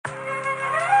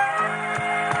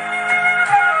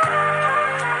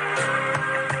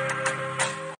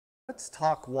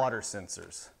talk water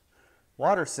sensors.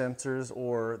 Water sensors,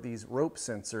 or these rope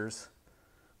sensors,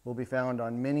 will be found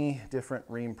on many different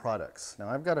Rheem products. Now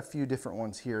I've got a few different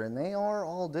ones here, and they are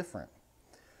all different.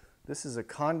 This is a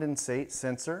condensate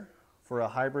sensor for a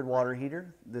hybrid water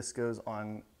heater. This goes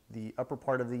on the upper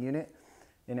part of the unit,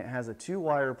 and it has a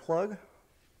 2-wire plug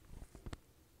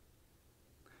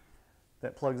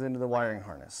that plugs into the wiring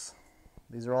harness.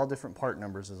 These are all different part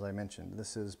numbers, as I mentioned.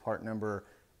 This is part number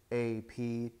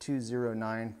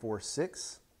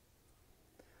AP20946,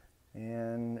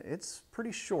 and it's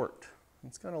pretty short.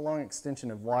 It's got a long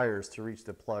extension of wires to reach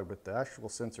the plug, but the actual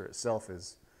sensor itself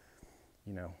is,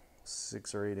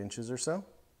 6 or 8 inches or so.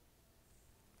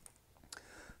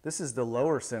 This is the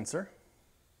lower sensor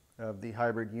of the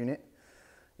hybrid unit,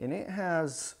 and it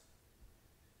has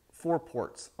 4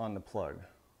 ports on the plug.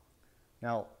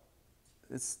 Now,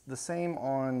 it's the same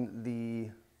on the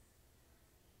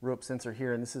rope sensor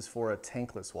here, and this is for a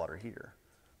tankless water heater.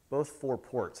 Both 4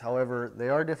 ports. However, they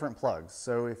are different plugs.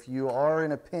 So if you are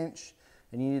in a pinch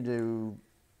and you need to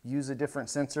use a different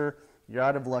sensor, you're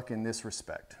out of luck in this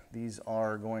respect. These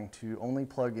are going to only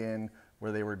plug in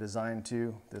where they were designed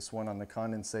to. This one on the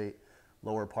condensate,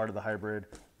 lower part of the hybrid.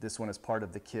 This one is part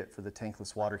of the kit for the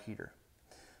tankless water heater.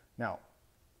 Now,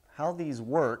 how these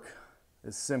work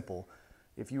is simple.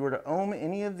 If you were to ohm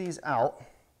any of these out,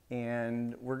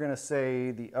 and we're going to say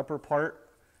the upper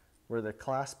part where the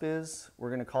clasp is, we're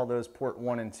going to call those port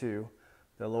 1 and 2.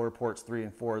 The lower ports 3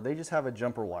 and 4, they just have a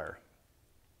jumper wire,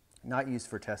 not used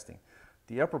for testing.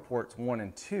 The upper ports 1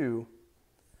 and 2,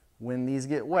 when these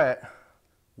get wet,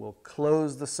 will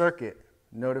close the circuit,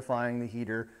 notifying the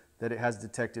heater that it has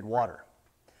detected water.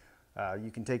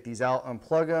 You can take these out,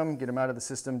 unplug them, get them out of the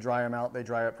system, dry them out. They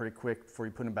dry up pretty quick before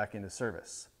you put them back into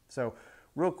service. So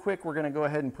real quick, we're going to go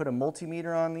ahead and put a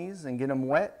multimeter on these and get them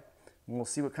wet, and we'll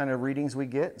see what kind of readings we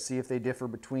get, see if they differ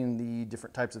between the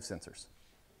different types of sensors.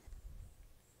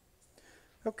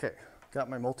 Okay, got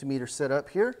my multimeter set up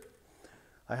here.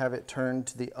 I have it turned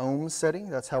to the ohm setting.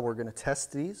 That's how we're going to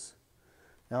test these.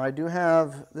 Now I do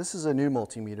have, this is a new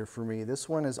multimeter for me. This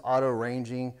one is auto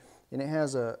ranging, and it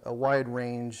has a wide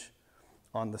range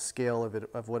on the scale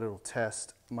of what it'll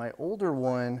test. My older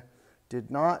one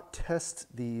did not test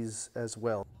these as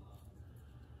well.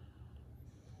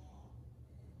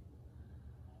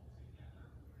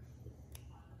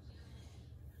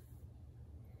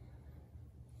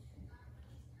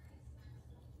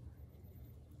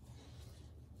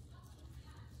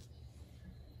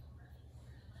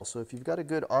 So if you've got a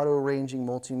good auto ranging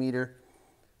multimeter,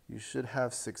 you should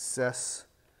have success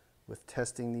with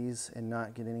testing these and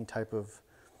not get any type of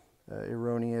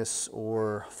erroneous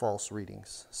or false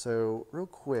readings. So real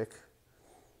quick,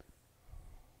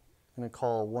 I'm going to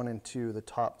call 1 and 2 the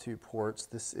top 2 ports.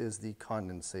 This is the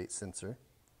condensate sensor.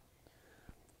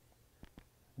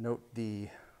 Note the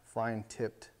fine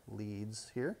tipped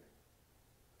leads here.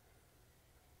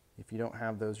 If you don't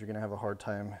have those, you're going to have a hard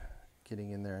time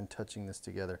getting in there and touching this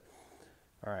together.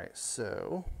 All right,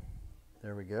 so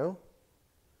there we go.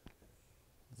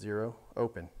 0,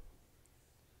 open.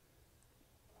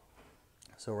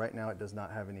 So right now it does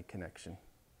not have any connection.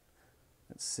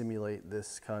 Let's simulate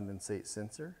this condensate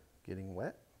sensor getting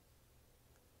wet.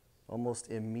 Almost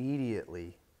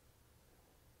immediately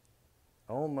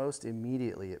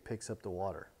it picks up the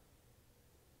water.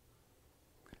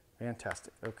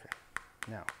 Fantastic. Okay,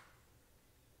 now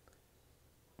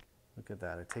look at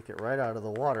that. I take it right out of the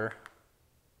water,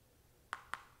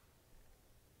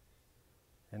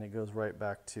 and it goes right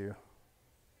back to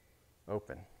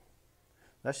open.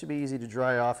 That should be easy to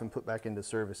dry off and put back into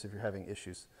service if you're having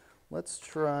issues. Let's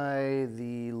try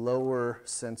the lower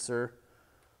sensor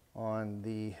on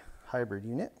the hybrid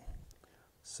unit.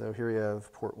 So here we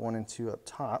have port 1 and 2 up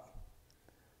top.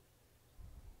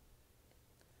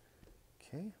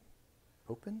 Okay,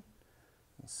 open.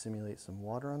 Let's simulate some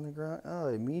water on the ground. Oh,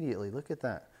 immediately, look at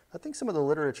that. I think some of the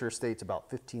literature states about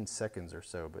 15 seconds or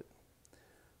so, but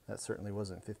that certainly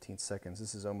wasn't 15 seconds.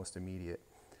 This is almost immediate.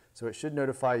 So it should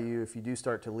notify you if you do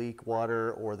start to leak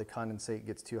water or the condensate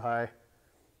gets too high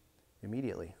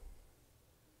immediately.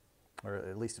 Or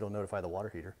at least it'll notify the water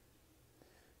heater.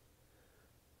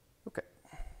 Okay,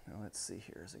 now let's see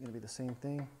here. Is it going to be the same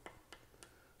thing?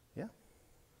 Yeah.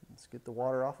 Let's get the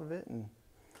water off of it and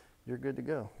you're good to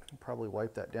go. You can probably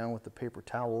wipe that down with the paper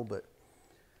towel, but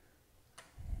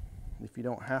if you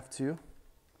don't have to,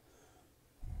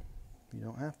 you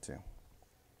don't have to.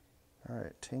 All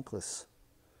right, tankless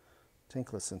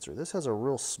sensor. This has a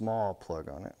real small plug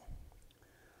on it.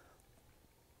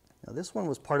 Now this one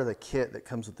was part of the kit that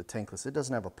comes with the tankless. It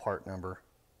doesn't have a part number.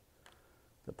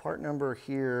 The part number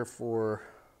here for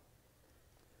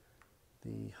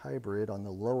The hybrid on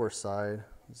the lower side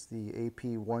is the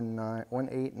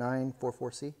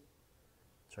AP18944C.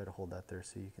 Try to hold that there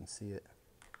so you can see it.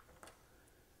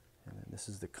 And then this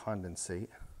is the condensate,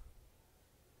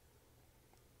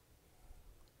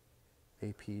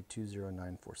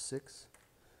 AP20946.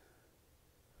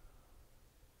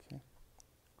 Okay.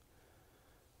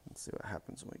 Let's see what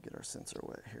happens when we get our sensor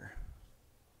wet here.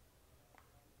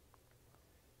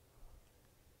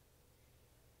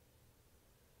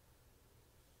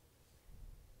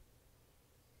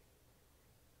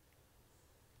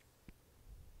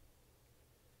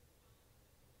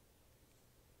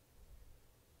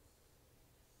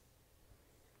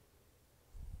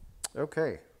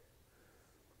 Okay,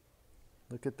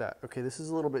 look at that. Okay, this is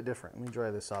a little bit different. Let me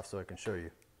dry this off so I can show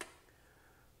you.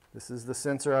 This is the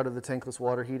sensor out of the tankless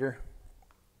water heater.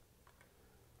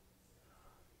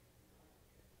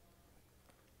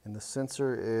 And the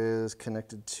sensor is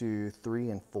connected to 3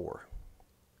 and 4.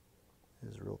 It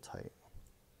is real tight.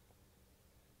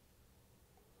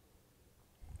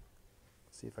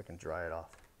 Let's see if I can dry it off.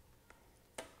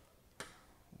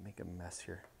 Make a mess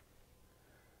here.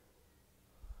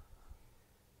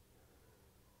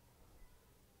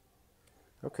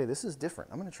 Okay, this is different.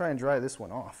 I'm going to try and dry this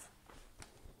one off.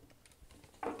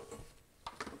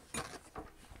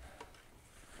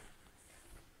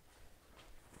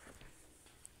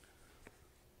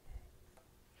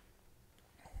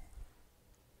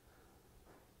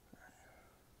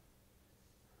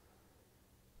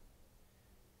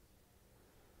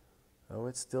 Oh,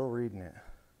 it's still reading it.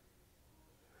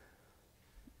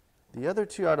 The other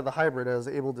two out of the hybrid, I was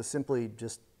able to simply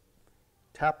just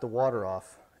tap the water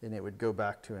off and it would go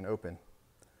back to an open.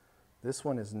 This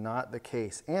one is not the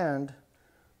case, and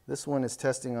this one is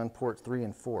testing on port 3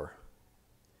 and 4.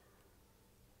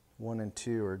 1 and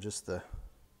 2 are just the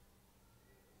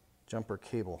jumper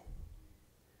cable.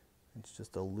 It's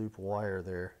just a loop wire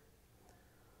there.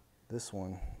 This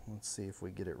one, let's see if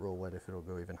we get it real wet, if it'll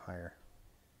go even higher.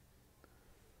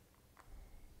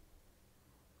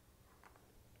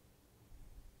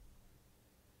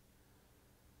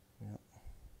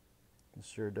 It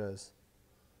sure does.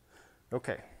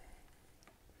 Okay,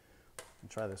 I'll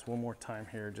try this one more time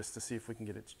here just to see if we can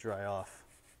get it to dry off.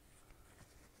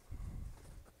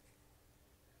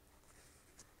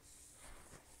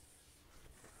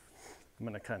 I'm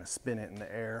going to kind of spin it in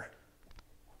the air.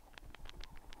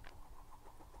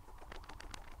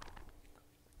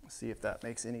 See if that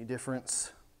makes any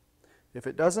difference. If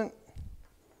it doesn't,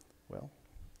 well,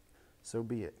 so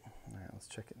be it. All right, let's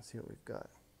check it and see what we've got.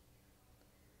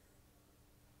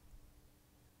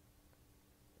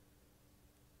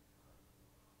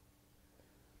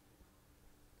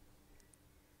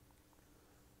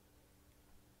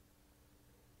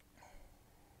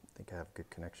 I think I have a good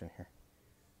connection here.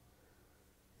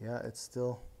 Yeah, it's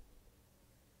still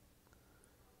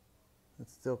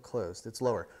closed. It's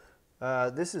lower.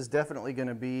 This is definitely going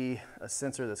to be a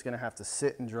sensor that's going to have to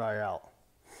sit and dry out.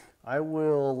 I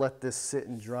will let this sit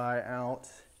and dry out,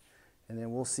 and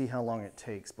then we'll see how long it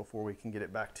takes before we can get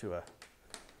it back to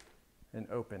an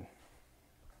open.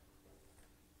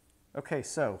 Okay,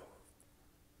 so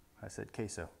I said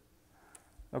queso.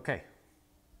 Okay.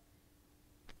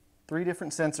 3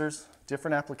 different sensors,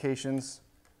 different applications.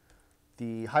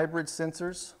 The hybrid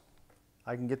sensors,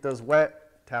 I can get those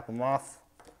wet, tap them off.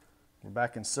 We're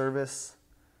back in service.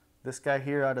 This guy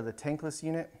here out of the tankless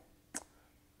unit,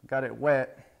 got it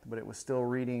wet, but it was still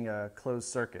reading a closed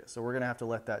circuit. So we're going to have to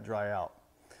let that dry out.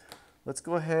 Let's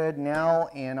go ahead now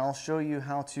and I'll show you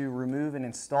how to remove and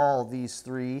install these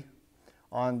 3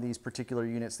 on these particular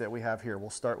units that we have here. We'll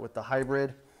start with the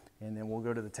hybrid and then we'll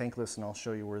go to the tankless and I'll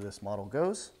show you where this model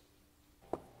goes.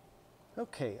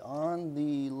 Okay, on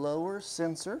the lower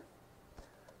sensor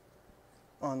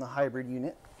on the hybrid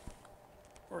unit,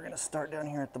 we're going to start down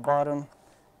here at the bottom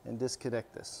and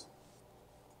disconnect this.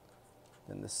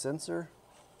 Then the sensor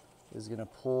is going to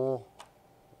pull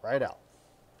right out,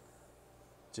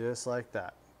 just like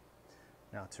that.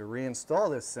 Now to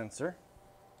reinstall this sensor,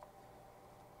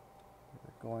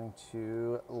 we're going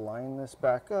to line this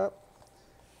back up.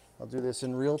 I'll do this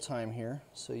in real time here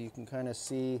so you can kind of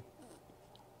see.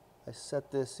 I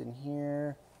set this in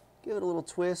here, give it a little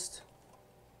twist.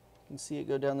 You can see it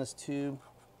go down this tube,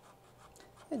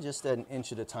 and just at 1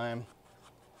 inch at a time,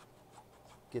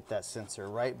 get that sensor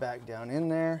right back down in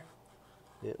there.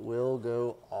 It will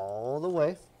go all the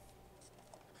way,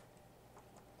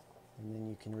 and then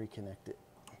you can reconnect it,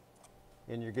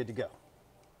 and you're good to go.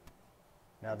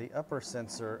 Now the upper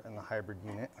sensor in the hybrid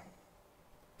unit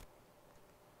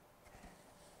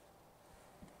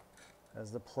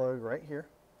has the plug right here.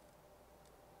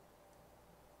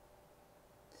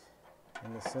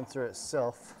 And the sensor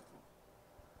itself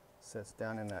sits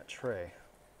down in that tray.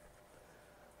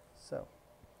 So,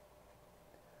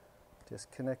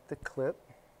 disconnect the clip.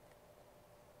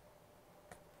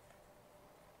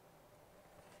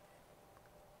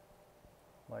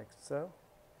 Like so.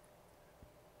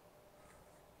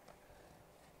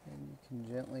 And you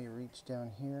can gently reach down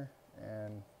here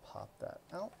and pop that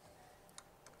out.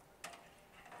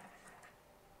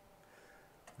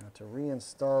 Now to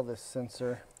reinstall this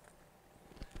sensor,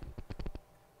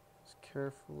 just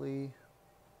carefully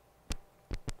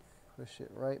push it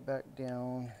right back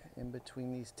down in between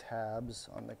these tabs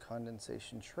on the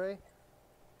condensation tray.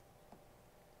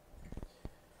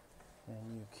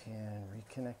 And you can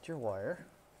reconnect your wire.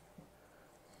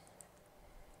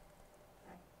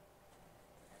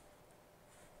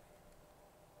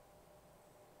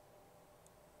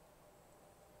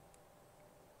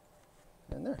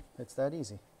 And there, it's that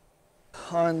easy.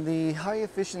 On the high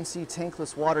efficiency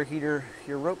tankless water heater,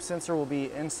 your rope sensor will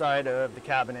be inside of the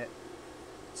cabinet.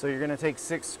 So you're going to take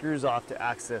 6 screws off to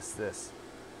access this.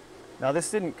 Now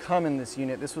this didn't come in this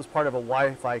unit. This was part of a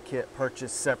Wi-Fi kit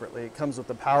purchased separately. It comes with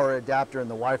the power adapter and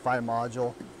the Wi-Fi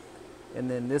module. And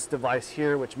then this device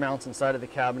here, which mounts inside of the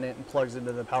cabinet and plugs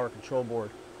into the power control board.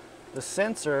 The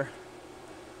sensor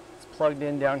is plugged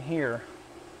in down here.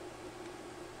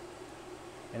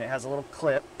 And it has a little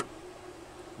clip.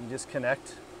 You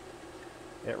disconnect.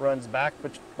 It runs back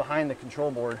behind the control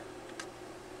board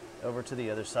over to the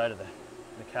other side of the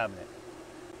cabinet.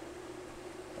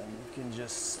 And you can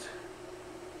just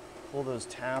pull those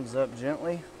tabs up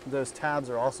gently. Those tabs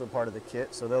are also part of the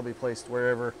kit, so they'll be placed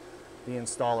wherever the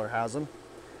installer has them.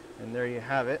 And there you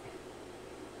have it.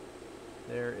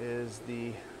 There is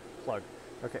the plug.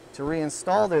 Okay, to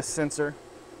reinstall this sensor,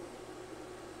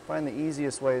 find the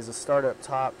easiest way is to start up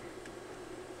top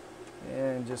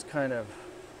and just kind of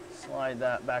slide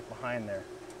that back behind there.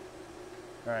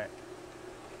 All right.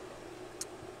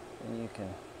 And you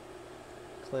can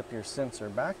clip your sensor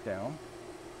back down.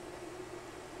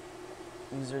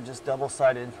 These are just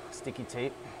double-sided sticky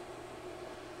tape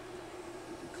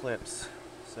clips,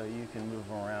 so you can move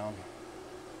them around,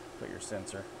 put your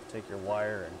sensor, take your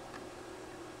wire and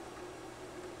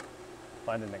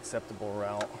find an acceptable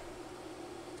route.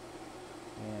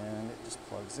 And it just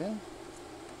plugs in.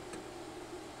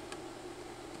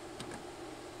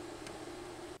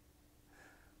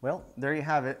 Well, there you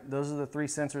have it. Those are the 3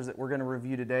 sensors that we're going to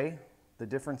review today. The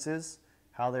differences,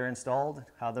 how they're installed,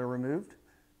 how they're removed.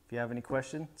 If you have any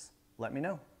questions, let me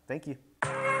know. Thank you.